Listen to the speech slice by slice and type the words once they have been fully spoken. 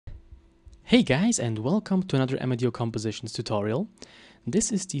Hey guys, and welcome to another Amadeo compositions tutorial.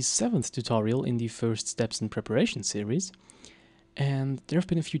 This is the 7th tutorial in the first steps in preparation series, and there have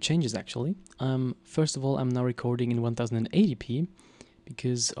been a few changes actually. First of all, I'm now recording in 1080p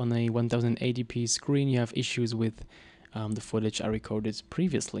because on a 1080p screen you have issues with the footage I recorded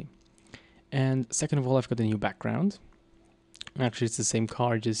previously. And second of all, I've got a new background. Actually, it's the same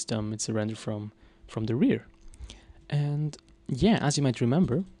car, just it's a render from the rear. And yeah, as you might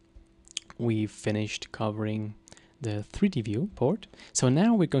remember, we finished covering the 3D viewport. So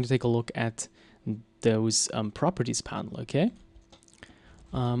now we're going to take a look at those properties panel, okay?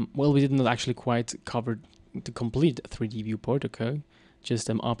 Well, we did not actually quite cover the complete 3D viewport, okay?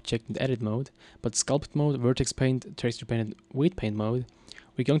 Just object and edit mode, but sculpt mode, vertex paint, texture paint, and weight paint mode,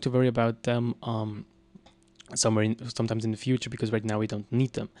 we're going to worry about them sometimes in the future, because right now we don't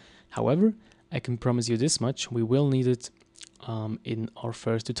need them. However, I can promise you this much: we will need it in our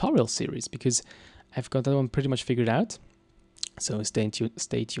first tutorial series, because I've got that one pretty much figured out. So stay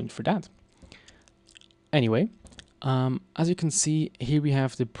tuned for that. Anyway, as you can see, here we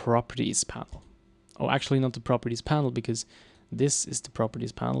have the properties panel. Oh, actually not the properties panel, because this is the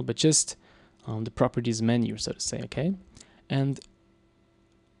properties panel, but just the properties menu, so to say, okay? And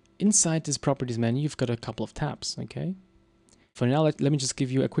inside this properties menu, you've got a couple of tabs, okay? For now, let me just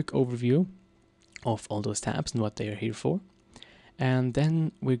give you a quick overview of all those tabs and what they are here for. And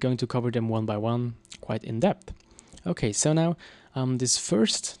then we're going to cover them one by one, quite in depth. Okay, so now this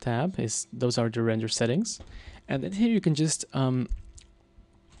first tab those are the render settings, and then here you can just you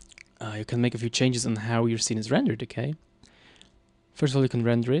can make a few changes on how your scene is rendered. Okay, first of all, you can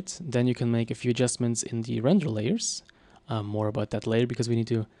render it, then you can make a few adjustments in the render layers. More about that later, because we need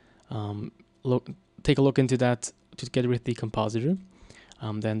to take a look into that together with the compositor.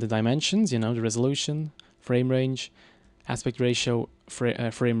 Then the dimensions, the resolution, frame range, aspect ratio,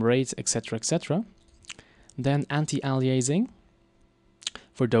 frame rate, etc., etc. Then anti-aliasing.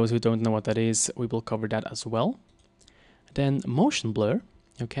 For those who don't know what that is, we will cover that as well. Then motion blur.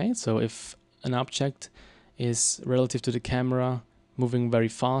 Okay, so if an object is relative to the camera moving very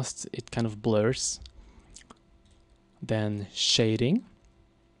fast, it kind of blurs. Then shading,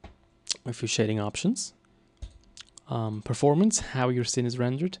 a few shading options. Performance, how your scene is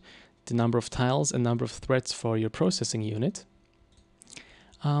rendered, the number of tiles and number of threads for your processing unit.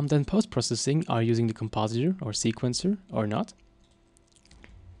 Then post-processing, are using the compositor or sequencer or not.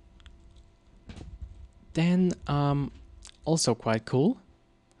 Then also quite cool,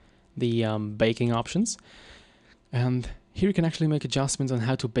 the baking options. And here you can actually make adjustments on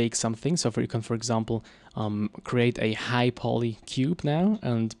how to bake something. So you can, for example, create a high poly cube now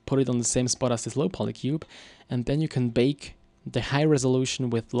and put it on the same spot as this low poly cube, and then you can bake the high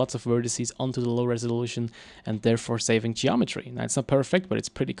resolution with lots of vertices onto the low resolution, and therefore saving geometry. Now, it's not perfect, but it's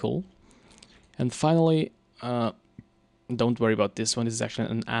pretty cool. And finally, don't worry about this one. This is actually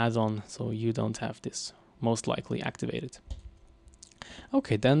an add-on, so you don't have this most likely activated.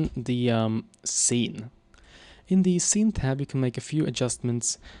 Okay, then the scene. In the scene tab, you can make a few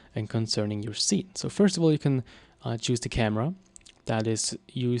adjustments concerning your scene. So first of all, you can choose the camera that is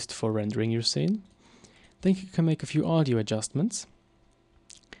used for rendering your scene. Then you can make a few audio adjustments.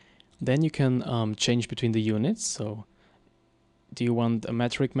 Then you can change between the units. So do you want a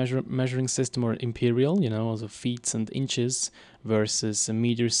metric measuring system or imperial, also feet and inches versus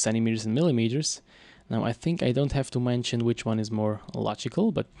meters, centimeters, and millimeters? Now, I think I don't have to mention which one is more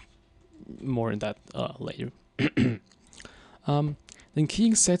logical, but more in that later. Then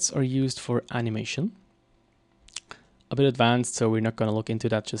keying sets are used for animation. A bit advanced, so we're not going to look into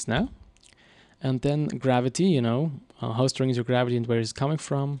that just now. And then gravity, how strong is your gravity and where it's coming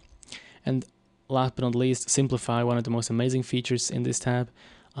from. And last but not least, simplify, one of the most amazing features in this tab.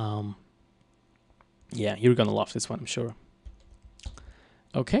 Yeah, you're going to love this one, I'm sure.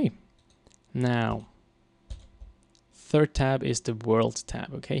 Okay, now, third tab is the world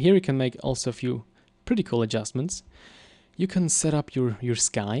tab. Okay, here you can make also a few pretty cool adjustments. You can set up your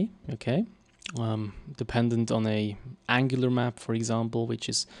sky, okay, dependent on a angular map, for example, which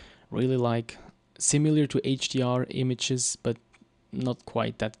is really like similar to HDR images, but not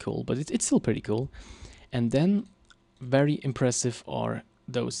quite that cool, but it's still pretty cool. And then very impressive are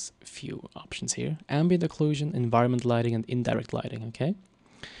those few options here: ambient occlusion, environment lighting, and indirect lighting. Okay,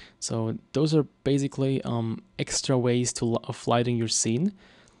 so those are basically extra ways of lighting your scene,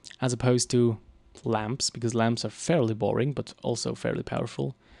 as opposed to lamps, because lamps are fairly boring but also fairly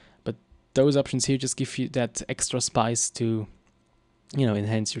powerful. But those options here just give you that extra spice to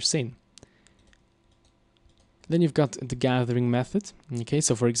enhance your scene. Then you've got the gathering method. Okay,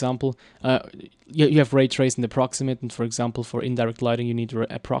 so for example, you have ray trace and approximate, and for example, for indirect lighting, you need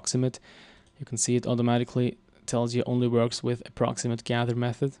approximate. You can see it automatically tells you only works with approximate gather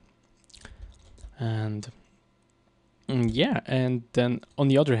method. And yeah, and then on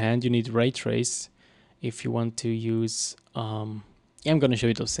the other hand, you need ray trace if you want to use yeah, I'm going to show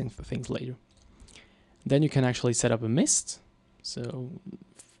you those things later. Then you can actually set up a mist. So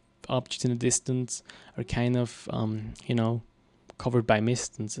objects in the distance are kind of you know, covered by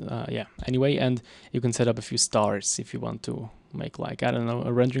mist, and yeah, anyway. And you can set up a few stars if you want to make, like, I don't know,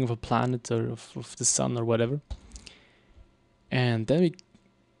 a rendering of a planet or of the sun or whatever. And then we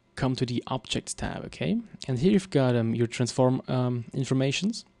come to the Objects tab, okay? And here you've got your transform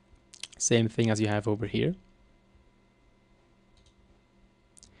informations. Same thing as you have over here.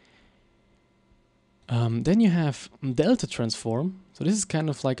 Then you have Delta Transform. So this is kind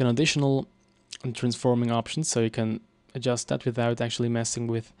of like an additional transforming option, so you can adjust that without actually messing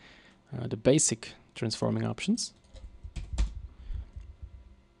with the basic transforming options.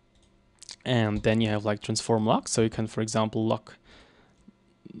 And then you have like Transform Lock, so you can, for example, lock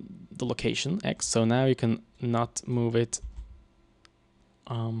the location X. So now you can not move it.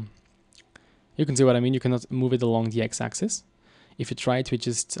 You can see what I mean. You cannot move it along the X-axis. If you try it, it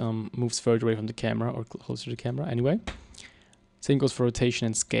just moves further away from the camera or closer to the camera. Anyway, same goes for rotation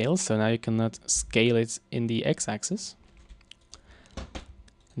and scale. So now you cannot scale it in the X-axis.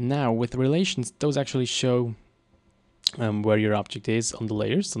 Now with relations, those actually show where your object is on the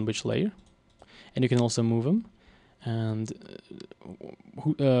layers, on which layer, and you can also move them, and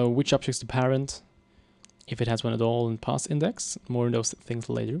which object's the parent, if it has one at all, and pass index. More on those things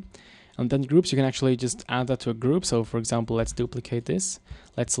later. And then groups, you can actually just add that to a group. So for example, let's duplicate this.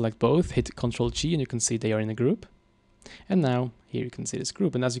 Let's select both, hit Ctrl G, and you can see they are in a group. And now here you can see this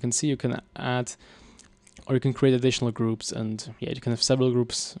group. And as you can see, you can add, or you can create additional groups, and yeah, you can have several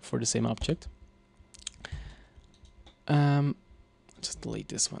groups for the same object. Just delete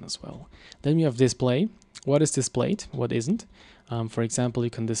this one as well. Then we have display. What is displayed? What isn't? For example, you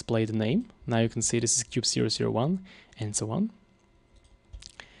can display the name. Now you can see this is cube 001, and so on.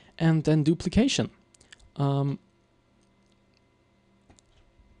 And then duplication.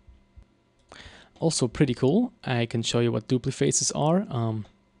 Also pretty cool. I can show you what duplifaces are.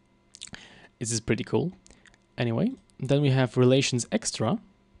 This is pretty cool. Anyway, then we have relations extra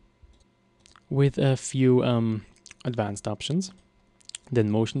with a few advanced options.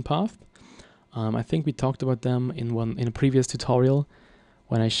 Then motion path. I think we talked about them in a previous tutorial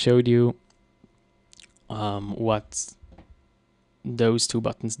when I showed you what those two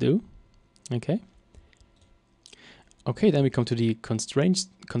buttons do. Okay, then we come to the constraints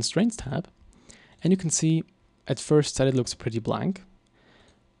tab, and you can see at first sight it looks pretty blank,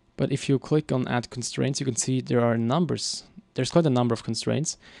 but if you click on add constraints, you can see there are numbers. There's quite a number of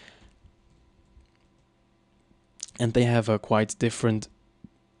constraints, and they have quite different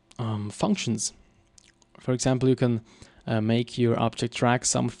functions. For example, you can make your object track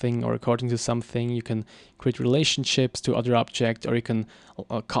something, or according to something. You can create relationships to other object, or you can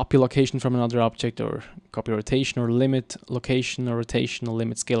copy location from another object, or copy rotation, or limit location, or rotation, or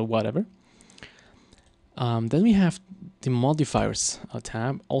limit scale, whatever. Then we have the modifiers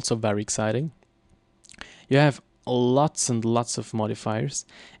tab, also very exciting. You have lots and lots of modifiers,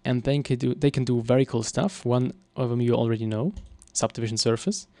 and they can do very cool stuff. One of them you already know, subdivision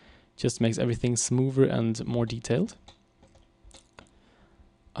surface, just makes everything smoother and more detailed.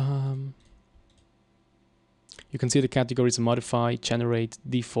 You can see the categories: modify, generate,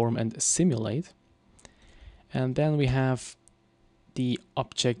 deform, and simulate. And then we have the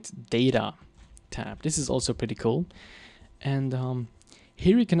object data tab. This is also pretty cool. And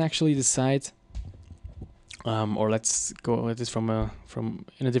here you can actually decide, or let's go at this from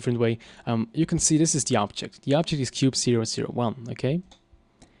in a different way. You can see this is the object. The object is cube 001, okay?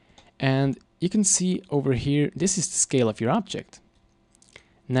 And you can see over here, this is the scale of your object.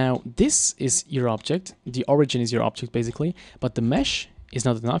 Now, this is your object. The origin is your object, basically, but the mesh is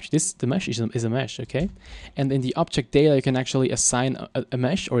not an object. The mesh is a mesh, okay? And in the object data, you can actually assign a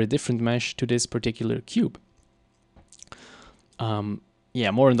mesh or a different mesh to this particular cube.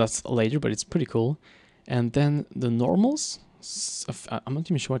 Yeah, more on that later, but it's pretty cool. And then the normals. I'm not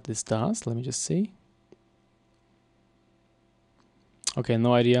even sure what this does. Let me just see. Okay,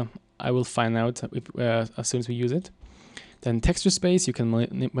 no idea. I will find out as soon as we use it. Then texture space, you can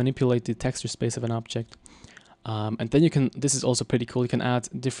manipulate the texture space of an object. And then you can, this is also pretty cool, you can add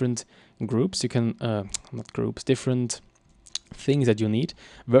different groups. You can, not groups, different things that you need.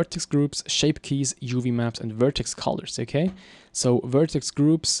 Vertex groups, shape keys, UV maps, and vertex colors, okay? So vertex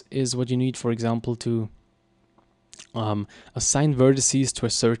groups is what you need, for example, to assign vertices to a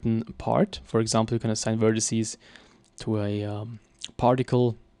certain part. For example, you can assign vertices to a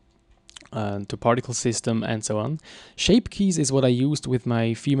particle to particle system and so on. Shape keys is what I used with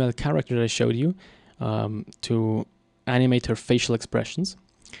my female character that I showed you to animate her facial expressions.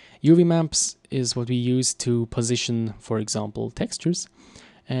 UV maps is what we use to position, for example, textures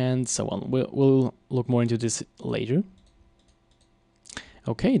and so on. We'll look more into this later.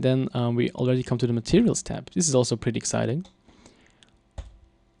 Okay, then we already come to the materials tab. This is also pretty exciting.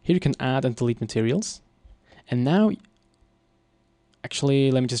 Here you can add and delete materials. And now,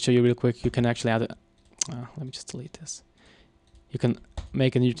 actually, let me just show you real quick. You can actually add let me just delete this. You can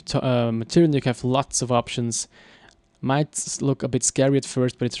make a new material and you have lots of options. Might look a bit scary at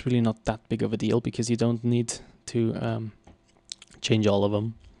first, but it's really not that big of a deal because you don't need to change all of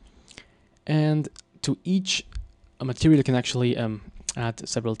them. And to each material you can actually add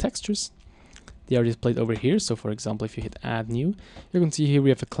several textures. They are displayed over here. So for example, if you hit add new, you can see here we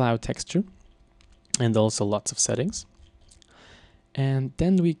have a cloud texture and also lots of settings. And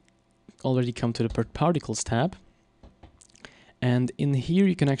then we already come to the particles tab. And in here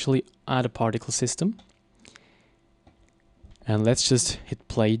you can actually add a particle system. And let's just hit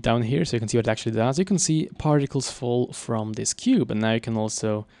play down here so you can see what it actually does. You can see particles fall from this cube, and now you can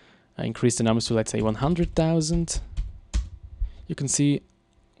also increase the numbers to, let's say, 100,000. You can see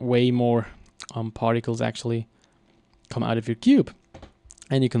way more particles actually come out of your cube.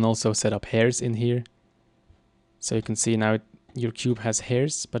 And you can also set up hairs in here. So you can see now your cube has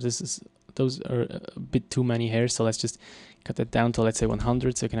hairs, but those are a bit too many hairs. So let's just cut that down to, let's say,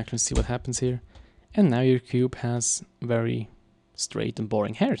 100 so you can actually see what happens here. And now your cube has very straight and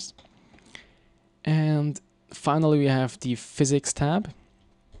boring hairs. And finally we have the physics tab.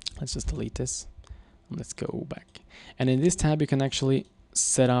 Let's just delete this. And let's go back. And in this tab you can actually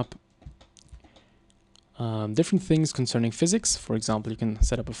set up different things concerning physics. For example, you can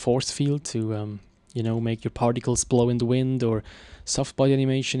set up a force field to you know, make your particles blow in the wind, or soft body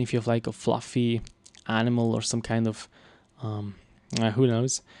animation if you have like a fluffy animal or some kind of who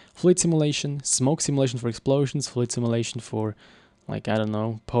knows. Fluid simulation, smoke simulation for explosions, fluid simulation for, like, I don't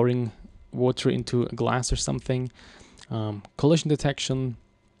know, pouring water into a glass or something, collision detection,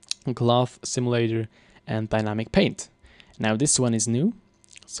 cloth simulator, and dynamic paint. Now this one is new,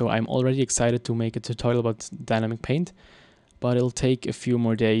 so I'm already excited to make a tutorial about dynamic paint, but it'll take a few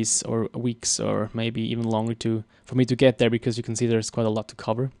more days or weeks or maybe even longer for me to get there, because you can see there's quite a lot to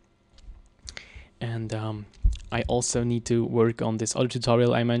cover. And I also need to work on this other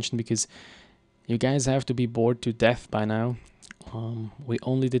tutorial I mentioned, because you guys have to be bored to death by now. We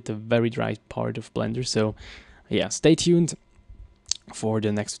only did the very dry part of Blender, so yeah, stay tuned for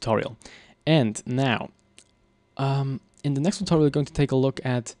the next tutorial. And now, in the next tutorial we're going to take a look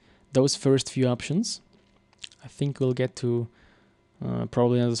at those first few options. I think we'll get to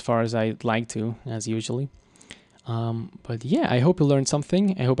probably not as far as I'd like to, as usually. But yeah, I hope you learned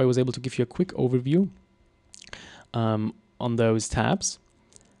something. I hope I was able to give you a quick overview on those tabs.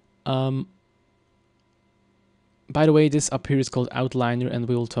 By the way, this up here is called Outliner, and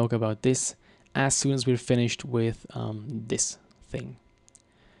we will talk about this as soon as we're finished with this thing.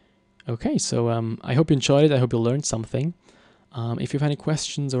 Okay, so I hope you enjoyed it. I hope you learned something. If you have any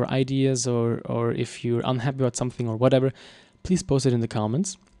questions or ideas, or if you're unhappy about something or whatever, please post it in the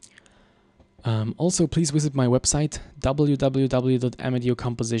comments. Also, please visit my website,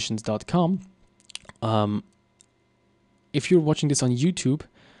 www.amadeocompositions.com. If you're watching this on YouTube,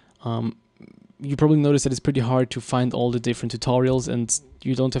 you probably noticed that it's pretty hard to find all the different tutorials, and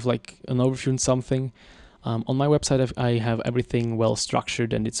you don't have like an overview on something. On my website, I have everything well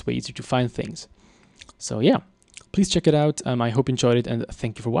structured, and it's way easier to find things. So yeah, please check it out. I hope you enjoyed it, and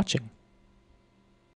thank you for watching.